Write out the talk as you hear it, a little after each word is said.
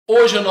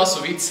Hoje o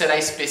nosso vídeo será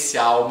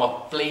especial, uma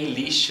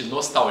playlist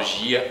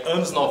nostalgia,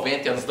 anos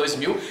 90 e anos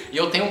 2000, e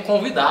eu tenho um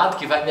convidado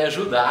que vai me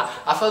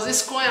ajudar a fazer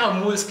isso com a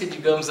música,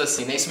 digamos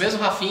assim, né? Isso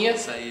mesmo, Rafinha?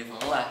 Isso aí,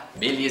 vamos lá.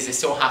 Beleza,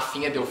 esse é o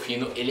Rafinha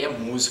Delfino, ele é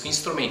músico,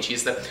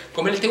 instrumentista.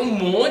 Como ele tem um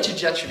monte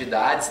de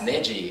atividades,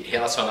 né,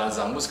 relacionadas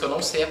à música, eu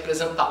não sei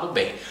apresentá-lo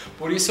bem.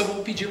 Por isso eu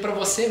vou pedir para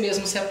você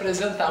mesmo se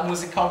apresentar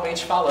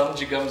musicalmente falando,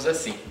 digamos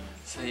assim.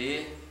 Isso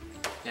aí.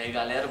 E aí,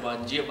 galera, bom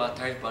dia, boa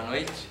tarde, boa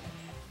noite.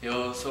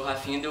 Eu sou o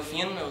Rafinha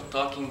Delfino, eu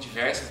toco em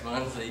diversas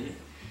bandas aí,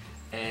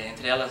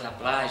 entre elas a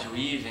Plágio,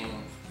 Iven,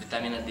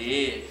 Vitamina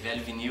D,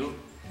 Velho Vinil,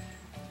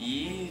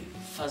 e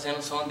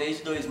fazendo som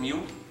desde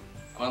 2000,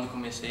 quando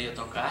comecei a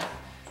tocar.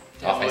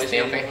 Ó, faz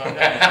tempo, hein?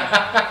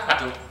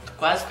 Tô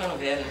quase ficando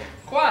velho, né?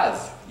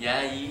 Quase! E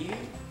aí,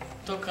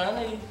 tocando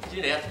aí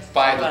direto.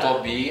 Pai do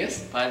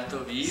Tobias. Pai do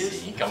Tobias.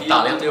 Sim, que é um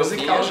talento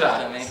musical já.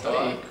 Também isso toca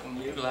aí.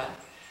 comigo lá.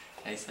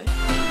 É isso aí.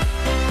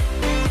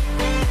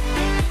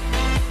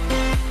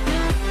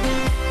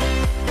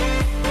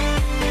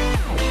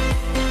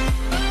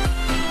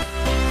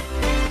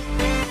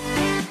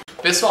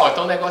 Pessoal,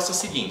 então o negócio é o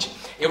seguinte,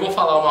 eu vou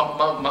falar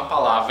uma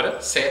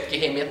palavra, certo, que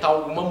remeta a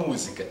alguma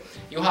música.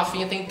 E o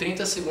Rafinha tem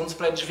 30 segundos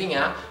para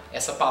adivinhar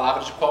essa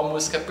palavra de qual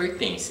música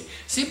pertence.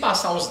 Se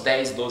passar uns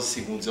 10, 12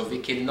 segundos eu ver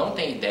que ele não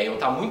tem ideia ou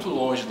está muito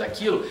longe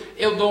daquilo,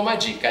 eu dou uma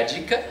dica. A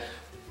dica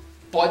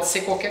pode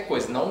ser qualquer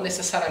coisa, não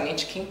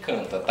necessariamente quem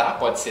canta, tá?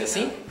 Pode ser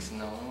assim?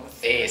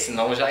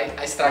 Senão já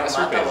estraga a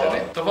surpresa,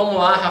 né? Então vamos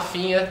lá,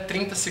 Rafinha,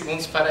 30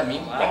 segundos para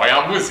mim. Qual é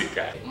a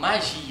música?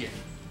 Magia.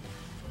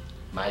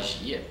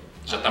 Magia?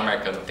 Já tá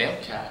marcando o tempo?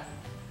 Já.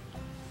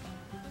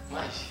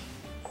 Magia.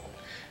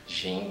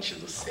 Gente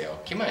do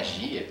céu, que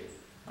magia!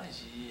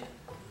 Magia.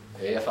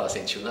 Eu ia falar,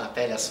 sentiu na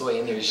pele a sua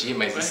energia,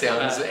 mas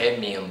isso é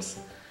menos.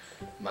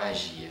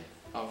 Magia.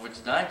 Ó, vou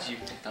te dar uma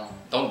dica então.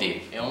 Então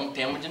dê. É um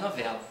tema de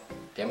novela.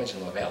 Tema de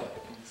novela?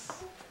 Isso.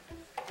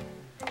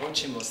 Vou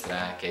te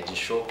mostrar que é de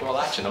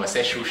chocolate. Não, esse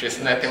é Xuxa, esse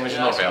não é tema de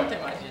Eu acho que novela. não tem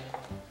magia.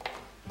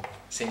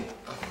 Sim.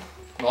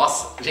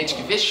 Nossa, gente,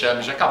 que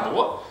vexame. Já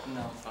acabou?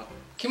 Não, só.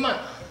 Que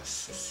Nossa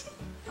senhora.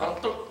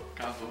 Pronto.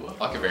 Acabou.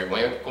 Ó, que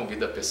vergonha, eu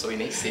convido a pessoa e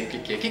nem sei o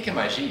que é. O que é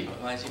magia?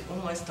 Magia,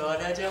 uma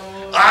história de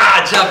amor.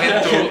 Ah, de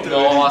aventura!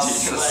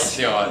 Nossa Magia.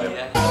 senhora!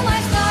 Uma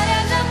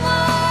história de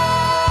amor,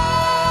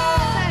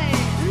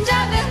 de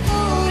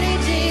aventura e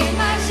de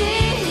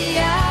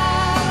magia.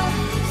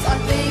 Só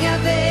tem a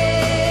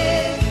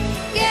ver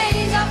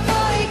quem já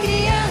foi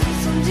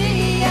criança um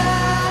dia.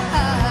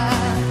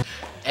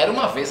 Era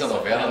uma vez a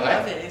novela, não é?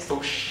 Uma vez.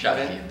 Puxa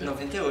vida.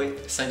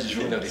 98. Sandy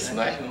Júnior, isso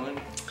não é? Sandy Júnior.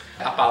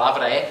 A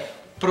palavra é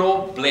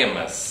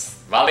problemas.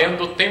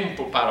 Valendo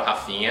tempo para o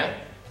Rafinha.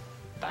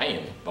 Tá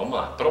indo. Vamos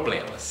lá.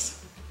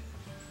 Problemas.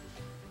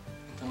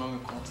 Então não me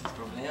conta os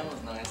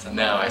problemas? Não, essa é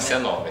Não, nova, essa né?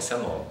 é nova, essa é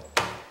nova.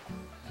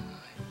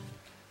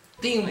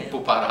 Tempo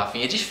para o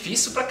Rafinha. É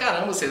difícil pra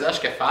caramba. Vocês acham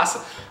que é fácil?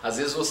 Às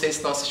vezes vocês que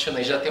estão assistindo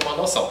aí já tem uma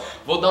noção.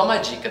 Vou dar uma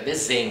dica.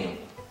 Desenho.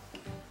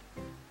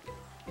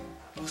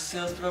 Os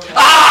seus problemas.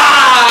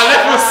 Ah! Não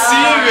é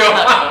possível!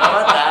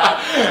 Tá.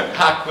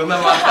 Hakuna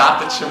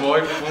Matata, Timão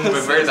e Pumba,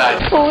 é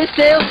verdade. Os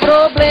seus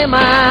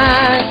problemas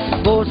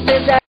você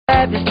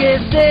deve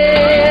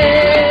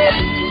esquecer.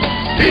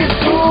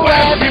 Isso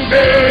é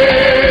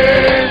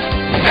viver,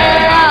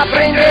 é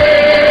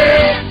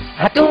aprender.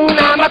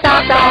 Hakuna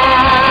Matata.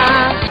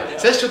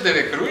 Você assistiu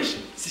TV Cruz?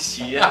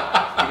 Assistia.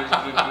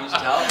 Cruz,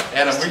 tchau.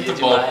 Era Assistia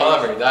muito bom, demais. fala a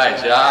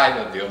verdade. Ai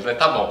meu Deus, mas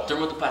tá bom.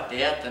 Turma do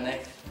Pateta, né?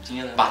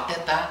 Tinha.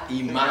 Pateta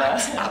e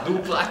Max, a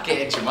dupla que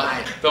é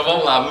demais. Então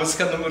vamos lá,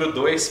 música número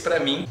 2 pra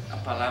mim. A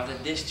palavra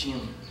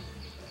destino.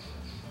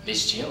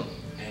 Destino?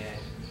 É.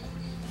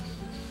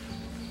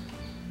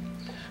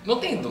 Não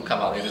tem do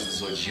Cavaleiros do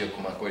Zodíaco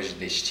uma coisa de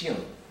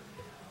destino?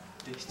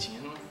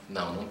 Destino?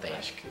 Não, não tem.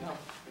 Acho que não.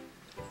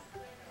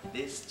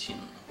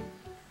 Destino.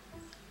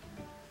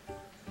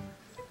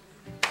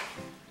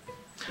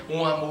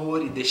 Um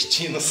amor e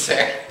destino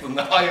certo.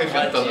 Não, eu Uma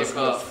inventando as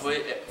dica, ó,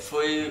 coisas.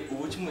 foi o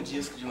último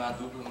disco de uma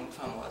dupla muito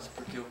famosa,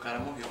 porque o cara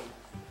morreu.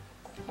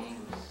 Um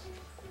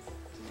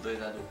dos dois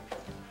da dupla.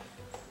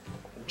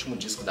 Último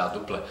disco da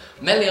dupla.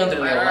 Não é Leandro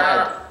e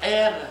Leonardo?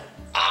 Era.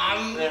 Ah,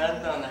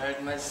 Leandro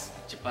Leonardo, mas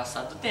de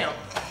passar do tempo.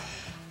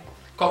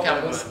 qual que é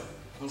a música?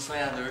 Um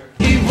sonhador.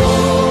 E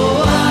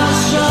vou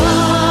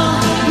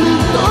achar no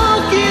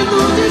toque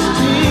do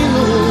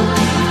destino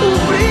o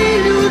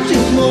brilho de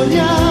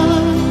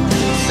molhar,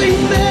 sem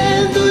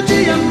medo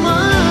de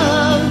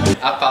amar.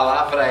 A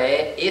palavra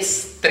é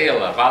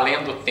estrela.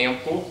 Valendo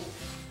tempo.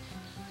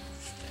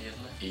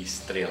 Estrela.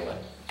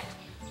 Estrela.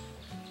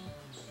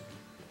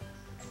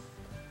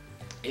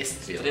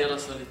 Estrela. Estrela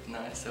solitária.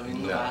 Não, essa é o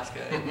hino Não. Vasco.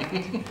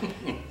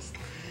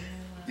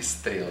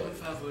 Estrela. Por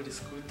favor,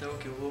 escuta o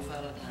que eu vou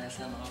falar. Não,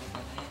 essa é nova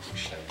também.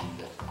 Puxa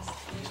vida.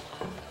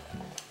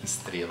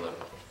 Estrela.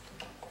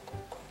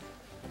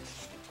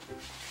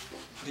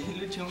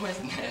 Brilho de uma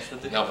nessa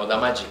do... Não, vou dar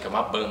uma dica.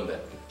 Uma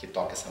banda que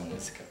toca essa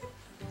música.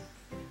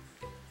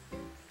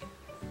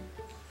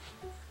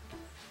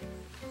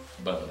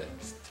 Banda.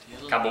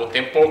 Estrela. Acabou o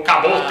tempo,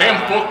 acabou o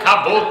tempo,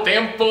 acabou o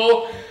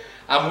tempo.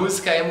 A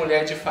música é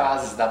Mulher de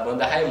Fases, da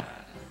banda Raimundo.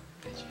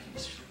 É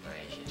difícil.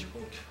 Mas, gente,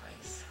 como que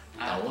faz?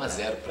 Tá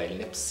 1-0 pra ele,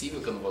 não é possível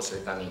que eu não vou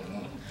acertar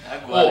nenhuma.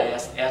 Agora, Ô,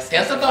 essa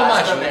tenta dar uma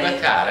ajuda, também.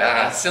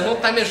 cara. Você não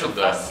tá me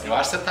ajudando. Fácil. Eu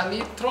acho que você tá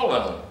me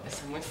trollando.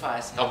 Essa é muito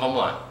fácil. Então vamos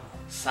lá.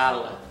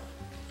 Sala.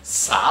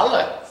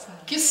 Sala?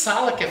 Que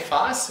sala que é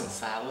fácil?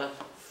 Sala.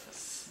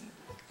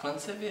 Quando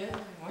você vê, é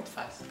muito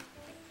fácil.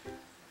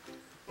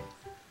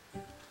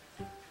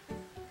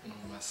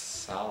 Uma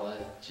sala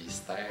de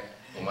estar.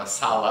 Uma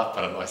sala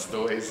para nós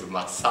dois.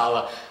 Uma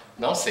sala.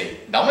 Não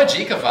sei. Dá uma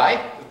dica, vai.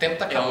 O tempo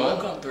tá É um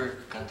acabando. cantor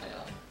que canta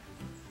ela.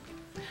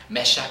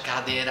 Mexe a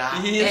cadeira.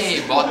 Isso.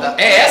 Ei, bota.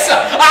 É essa?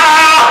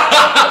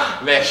 Ah!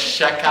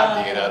 Mexe a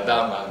cadeira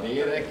da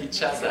maneira que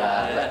te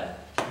agrada.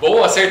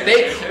 Boa,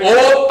 acertei.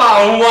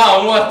 Opa,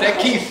 1-1 até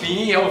que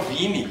enfim, é o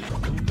Vini.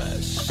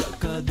 Mexe a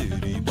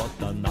cadeira e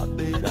bota na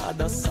beira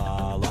da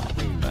sala.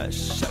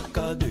 Mexe a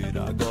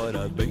cadeira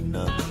agora bem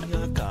na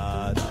minha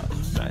cara.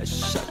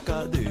 Mexe a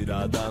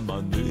cadeira da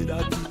maneira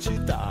que te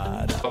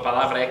dará. A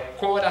palavra é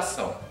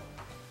coração.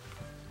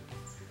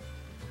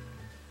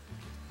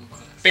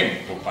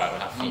 Tempo para o No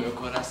Rafinha. meu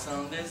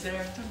coração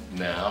deserto.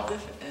 Não.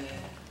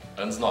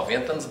 É, Anos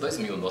 90, anos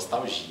 2000,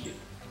 nostalgia.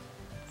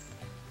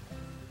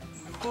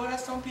 meu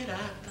coração pirata.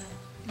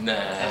 Não.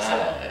 Essa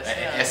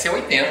Essa é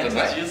 80,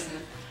 não é? Disso,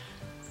 né?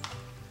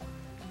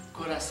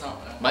 Coração.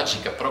 Uma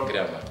dica,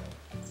 programa.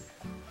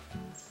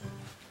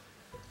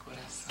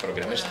 Coração.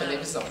 Programa de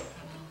televisão.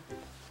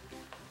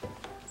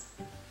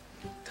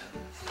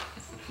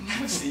 Não é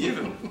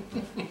possível.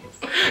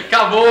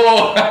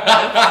 Acabou! Não é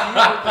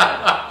possível,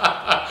 cara.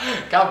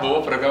 Acabou,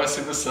 o programa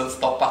Silvio Santos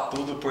topa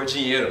tudo por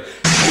dinheiro.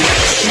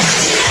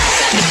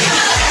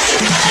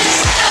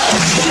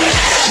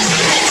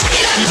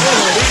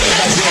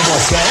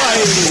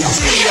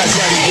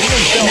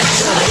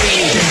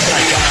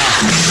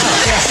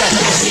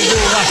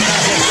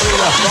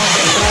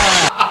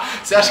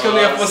 Você acha que eu não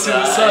ia pôr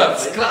Silvio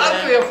Santos? Pois Claro é.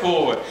 que eu ia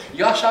pôr. E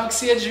eu achava que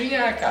você ia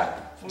adivinhar, cara.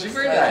 De Mas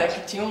verdade. é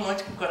que tinha um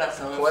monte com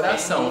coração. eu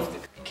Coração. fiquei em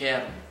dúvida.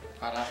 Quero.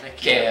 A palavra é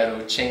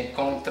Quero te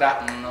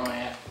encontrar, Não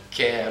é.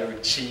 quero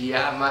te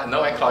amar.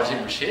 Não é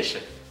Claudinho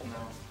Bochecha?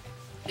 Não.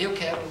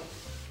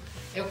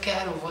 Eu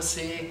quero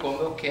você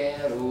como eu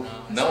quero.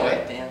 Não, Não esse é?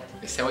 80.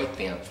 Esse é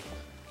 80.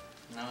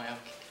 Não é o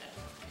que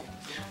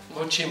quero.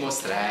 Vou te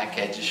mostrar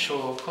que é de É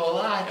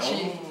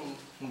chocolate.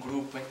 um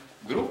grupo, hein?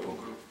 Grupo? Um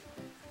grupo.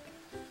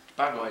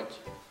 Pagode.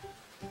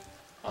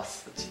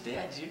 Nossa, eu te dei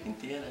a dica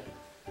inteira.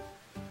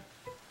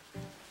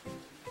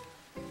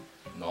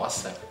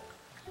 Nossa.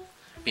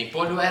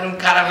 Pimpolho era um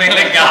cara bem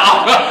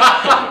legal.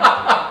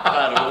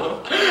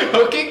 Parou.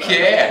 O que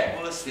é?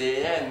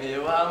 Você é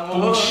meu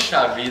amor.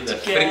 Puxa vida,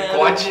 Te quero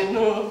fricote. de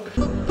novo.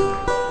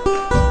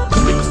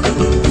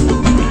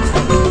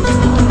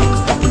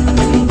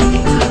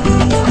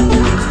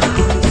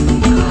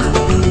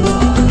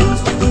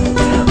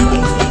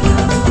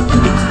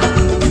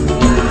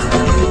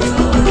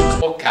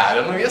 Ô, cara,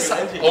 eu não ia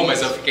saber. Oh,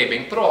 mas eu fiquei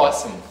bem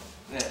próximo.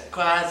 É,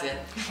 quase,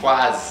 é.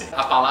 Quase.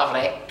 A palavra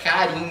é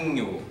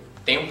carinho.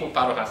 Tempo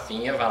para o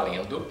Rafinha,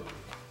 valendo.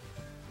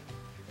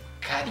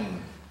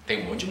 Carinho.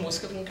 Tem um monte de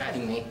música com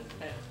carinho, hein?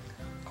 É.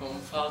 Como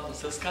faltam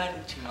seus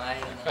carinhos, Maia,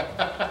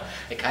 né?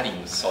 É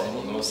carinho, só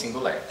no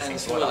singular. É, sem no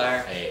plural.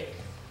 singular. É,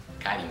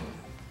 carinho.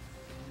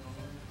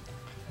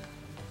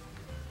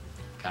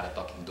 O cara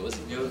toca em 12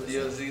 Meu minutos.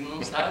 Deus, e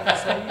não sabe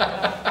isso aí,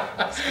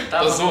 cara.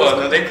 Escutava Tô zoando,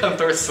 música. nem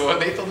cantor sou,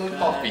 nem todo mundo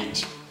Cara,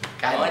 palpite.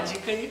 Dá uma Carinho.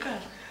 dica aí, cara.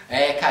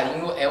 É,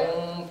 carinho é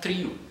um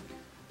trio.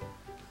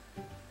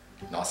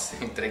 Nossa,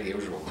 entreguei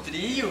o jogo.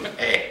 Trio?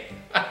 É.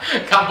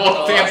 Acabou o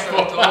Nossa, tempo.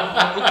 eu tô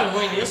muito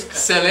ruim nisso, cara.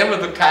 Você lembra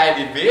do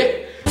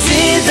KLB?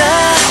 Vida,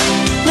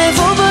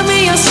 devolva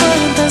minhas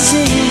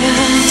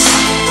fantasias,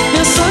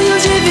 meu sonho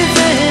de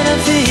viver a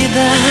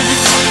vida,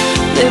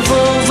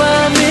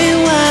 devolva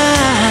meu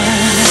ar.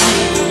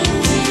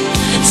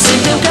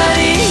 Sem teu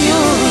carinho,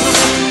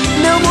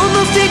 meu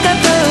mundo fica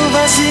tão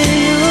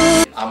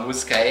vazio. A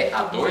música é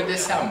A Dor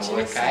Desse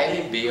Amor,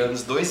 KLB,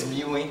 anos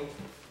 2000, hein?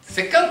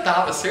 Você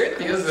cantava,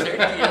 certeza.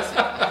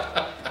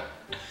 Certeza.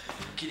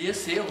 Queria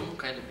ser um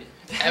KLB.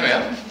 É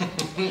mesmo?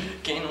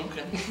 Quem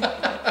nunca?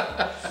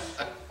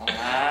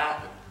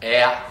 Ah,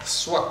 É a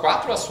sua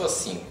 4 ou a sua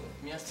 5?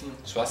 minha 5.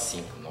 Sua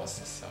 5,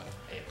 nossa senhora.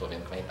 É, tô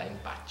vendo que vai estar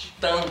empate.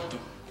 Tanto.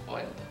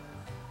 Olha.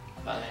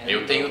 Valendo.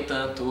 Eu tenho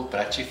tanto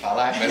pra te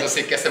falar, mas eu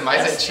sei que essa é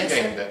mais Essa- antiga essa-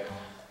 ainda.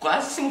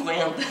 Quase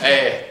 50.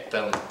 É,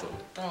 tanto.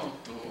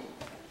 Tanto.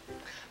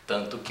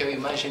 Tanto que eu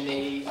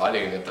imaginei. Olha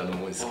eu inventando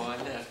música.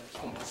 Olha,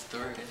 compositor.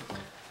 Né?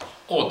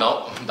 Ô,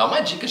 dá uma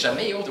dica, já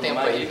meio um tempo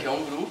aí. Que é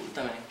um grupo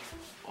também.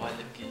 Olha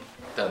aqui.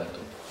 Tanto.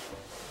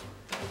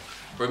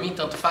 Por mim,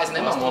 tanto faz, né,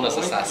 Gosto Mamonas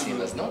muito do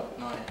Assassinas, grupo.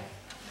 não? Não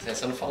é.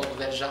 Você não falou do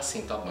velho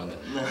Jacinto, a banda.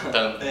 Não,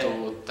 Tanto, é.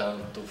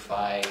 tanto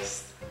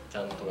faz,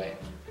 tanto é.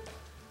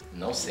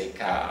 Não sei,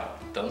 cara.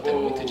 Tanto é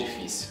muito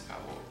difícil.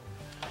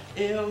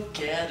 Eu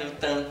quero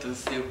tanto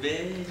seu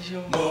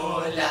beijo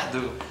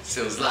Molhado,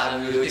 seus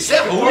lábios. Eu Isso tinha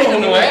é que ruim, pôr,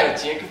 não Eu é?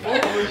 tinha que pôr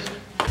hoje.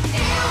 Eu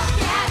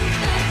quero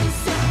tanto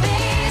seu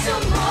beijo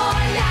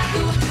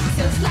molhado,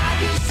 seus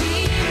lábios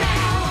de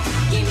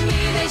mel.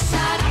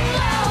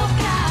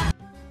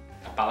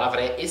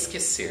 palavra é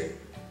esquecer.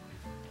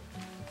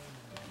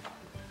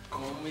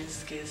 Como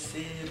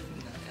esquecer...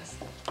 Não, essa.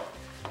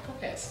 Qual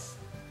é essa?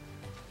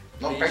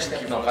 Não perde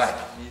tempo não, vai.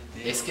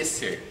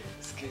 Esquecer.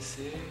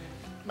 Esquecer...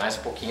 Mais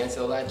um pouquinho antes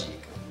eu dar a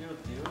dica. Meu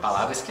Deus.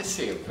 Palavra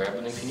esquecer,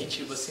 verbo no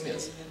infinitivo assim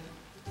mesmo.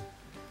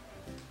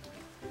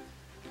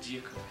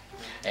 Dica.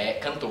 É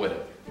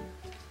cantora.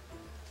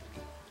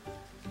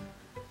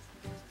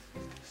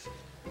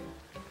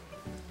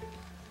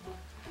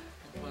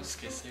 Não posso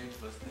esquecer de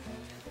você.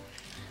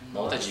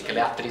 Uma outra dica, ela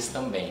é atriz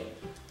também.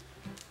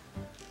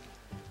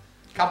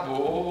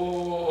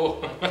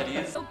 Acabou!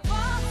 Atriz. Eu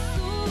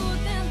posso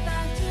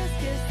tentar te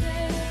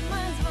esquecer,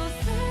 mas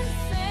você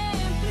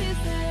sempre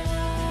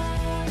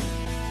será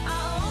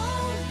a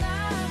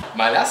onda.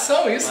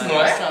 Malhação isso,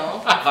 não é?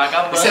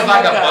 Vagabanda. Isso é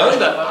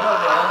vagabanda?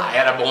 Cara, Ah,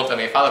 era bom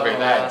também, fala a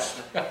verdade. Nossa.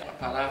 A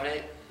palavra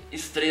é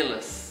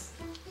estrelas.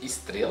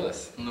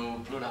 Estrelas? No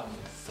plural.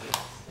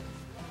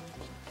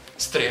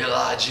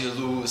 Estrela de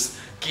luz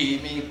que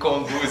me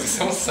conduz.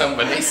 Isso é um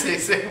samba, nem sei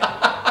se...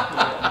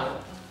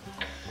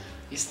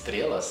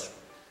 Estrelas?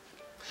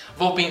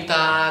 Vou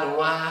pintar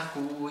um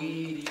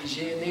arco-íris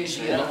de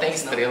energia. Não tem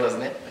estrelas,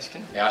 né? Acho que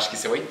não. Eu acho que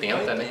isso é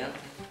 80, né?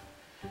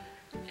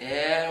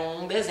 É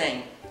um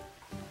desenho.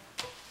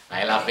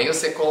 Aí lá vem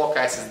você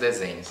colocar esses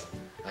desenhos.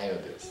 Ai, meu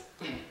Deus.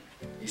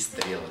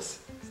 Estrelas.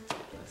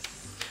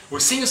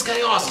 Ursinhos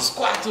carinhosos.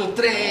 4,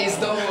 3,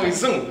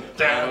 2, 1.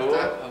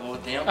 Acabou o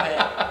tempo.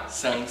 É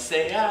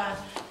Sanseia,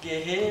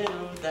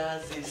 guerreiro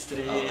das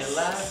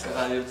estrelas.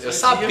 Cavaleiro do Eu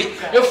Zodíaco, sabia.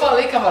 cara. Eu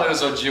falei Cavaleiro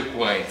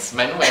Zodíaco antes,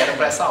 mas não era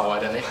pra essa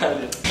hora, né?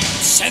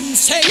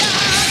 Senseia,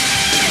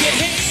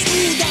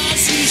 guerreiro das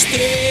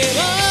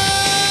estrelas.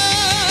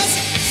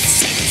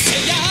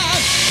 Senseia,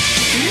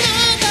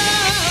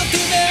 nada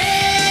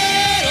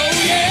temer,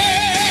 oh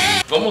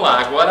yeah. Vamos lá,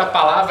 agora a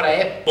palavra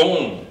é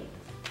bom.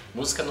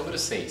 Música número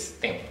 6,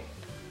 tempo.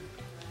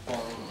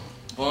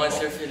 Bom é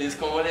ser feliz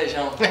com o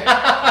molejão.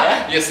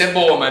 Ia ser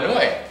boa, mas não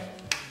é.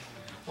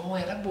 Bom,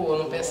 era boa,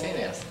 eu não pensei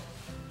nessa.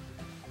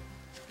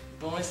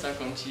 Bom estar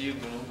contigo.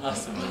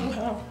 Nossa,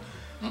 não.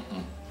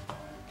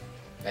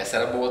 Essa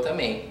era boa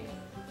também.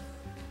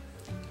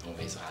 Vamos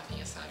ver se o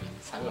Rafinha sabe.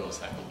 Sabe ou não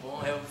sabe?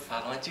 Bom, eu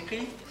falo uma dica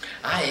aí.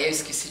 Ah, é, eu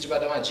esqueci de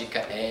dar uma dica.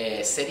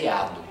 É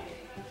seriado.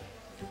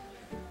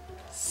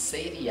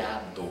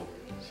 Seriado.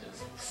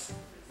 Jesus.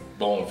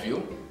 Bom,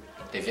 viu?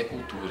 TV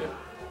Cultura.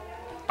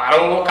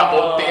 Parou,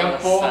 acabou o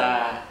tempo.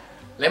 Nossa.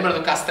 Lembra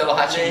do Castelo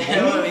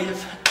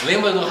Rá-Tim-Bum?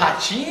 Lembra do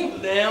Ratinho?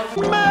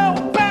 Lembro.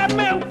 Meu pé,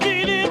 meu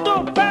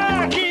querido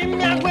pé, que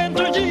me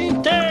aguenta o dia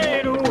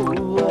inteiro.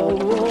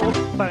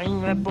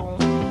 Banho é bom,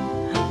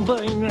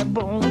 banho é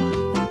bom,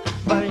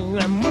 banho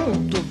é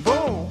muito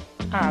bom.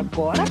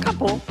 Agora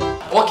acabou.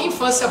 Pô, que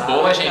infância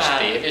boa a gente cara.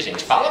 teve,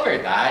 gente. Fala a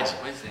verdade.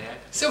 Pois é.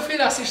 Seu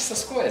filho assiste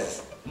essas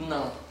coisas?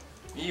 Não.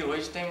 E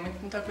hoje tem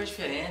muita coisa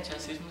diferente,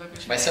 assiste muita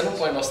coisa diferente. Mas você não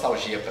põe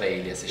nostalgia pra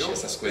ele assistir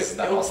essas coisas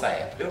da nossa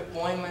época? Eu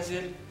ponho, mas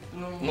ele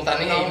Não tá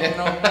nem aí, né?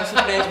 Não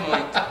surpreende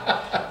muito.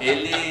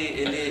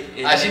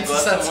 Ele A gente se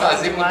gosta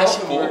satisfazer muito com de tão macho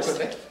pouco, urso.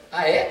 né?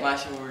 Ah, é?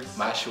 Macho urso.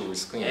 Macho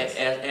urso, conhece.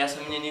 É essa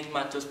menininha que o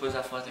Matheus pôs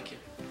a foto aqui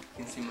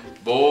em cima.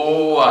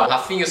 Boa!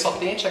 Rafinha, eu só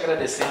tenho a te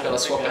agradecer pela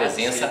sua Obrigado,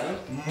 presença.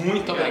 sim.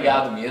 Muito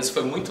obrigado mesmo,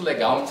 foi muito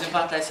legal. Vamos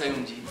desempatar isso aí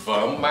um dia.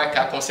 Vamos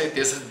marcar com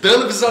certeza.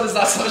 Dando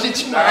visualização, a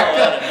gente Na marca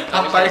hora, né?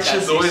 a parte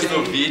Assiste 2 aí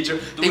do vídeo.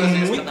 Tem, duas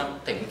vezes cada um.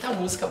 tem muita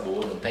música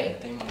boa, não tem?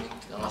 Tem muito.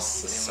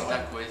 Nossa Tem senhora.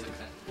 muita coisa,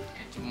 cara.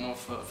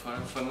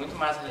 Foi muito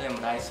massa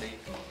relembrar isso aí.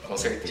 Com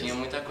certeza. Tinha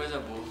muita coisa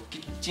boa. Que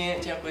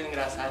tinha coisa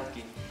engraçada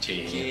que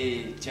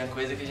tinha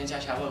coisa que a gente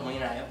achava ruim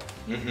na época.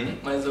 Uhum.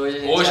 Mas hoje a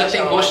gente Hoje acha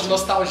tem gosto de ótimo.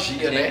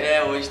 nostalgia, né?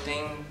 É, hoje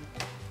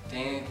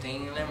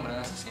tem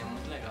lembrança, assim, é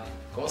muito legal.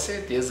 Com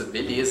certeza,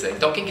 beleza.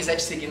 Então quem quiser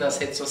te seguir nas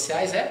redes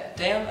sociais é?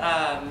 Tem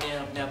a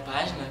minha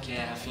página, que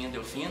é Rafinha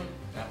Delfino,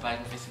 minha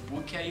página no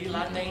Facebook, e aí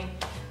lá tem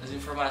as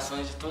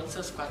informações de todas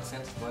as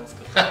 400 bandas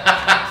que eu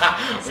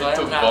tenho. Só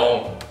Muito entrar.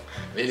 bom.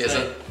 Beleza. Isso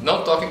aí.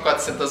 Não toco em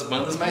 400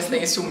 bandas, mas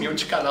tem esse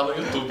humilde canal no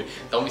YouTube.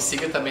 Então me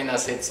siga também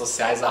nas redes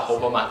sociais,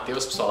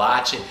 @Matheus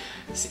Pissolatti.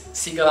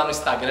 Siga lá no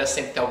Instagram,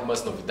 sempre tem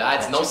algumas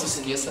novidades. Não se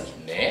esqueça,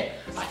 né?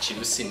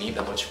 Ative o sininho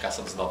da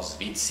notificação dos novos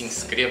vídeos, se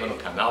inscreva no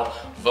canal.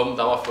 Vamos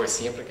dar uma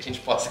forcinha para que a gente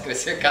possa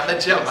crescer cada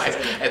dia mais.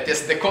 É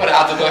texto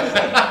decorado, não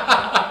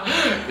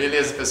é?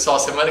 Beleza, pessoal.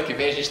 Semana que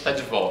vem a gente está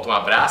de volta. Um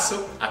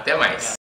abraço, até mais.